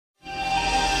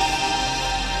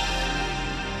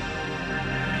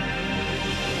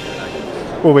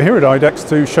Well, we're here at IDEX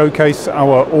to showcase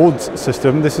our AUDS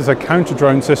system. This is a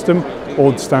counter-drone system.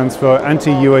 AUDS stands for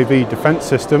Anti-UAV Defense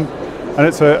System, and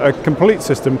it's a complete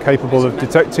system capable of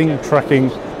detecting, tracking,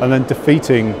 and then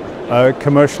defeating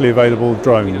commercially available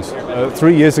drones.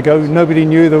 3 years ago, nobody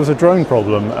knew there was a drone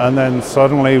problem, and then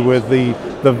suddenly with the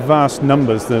vast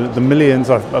numbers, the millions,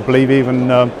 I believe even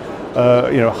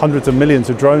hundreds of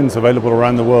millions of drones available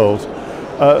around the world,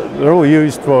 they're all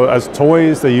used as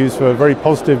toys, they're used for very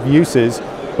positive uses,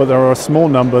 but there are a small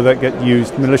number that get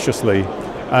used maliciously.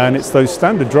 And it's those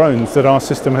standard drones that our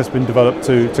system has been developed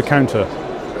to counter.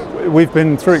 We've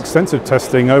been through extensive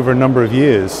testing over a number of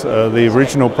years. The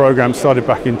original program started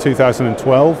back in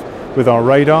 2012 with our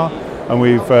radar, and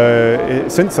we've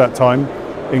since that time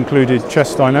included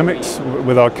chess dynamics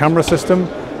with our camera system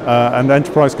and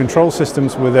enterprise control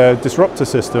systems with their disruptor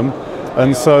system.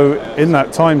 And so in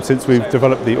that time since we've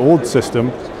developed the AUDS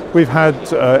system, we've had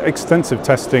extensive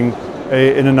testing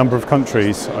in a number of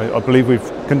countries. I believe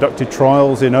we've conducted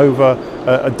trials in over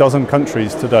a dozen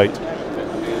countries to date.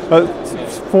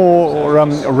 For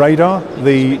radar,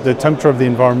 the temperature of the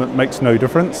environment makes no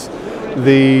difference.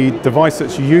 The device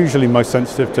that's usually most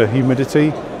sensitive to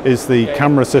humidity is the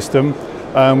camera system.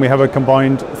 We have a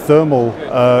combined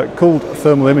cooled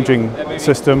thermal imaging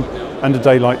system and a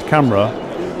daylight camera.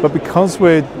 But because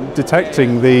we're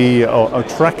detecting or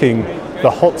tracking the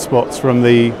hotspots from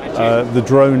the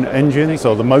drone engines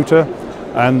or the motor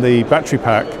and the battery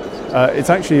pack, it's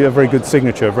actually a very good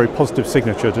signature, a very positive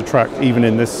signature to track even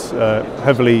in this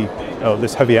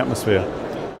heavy atmosphere.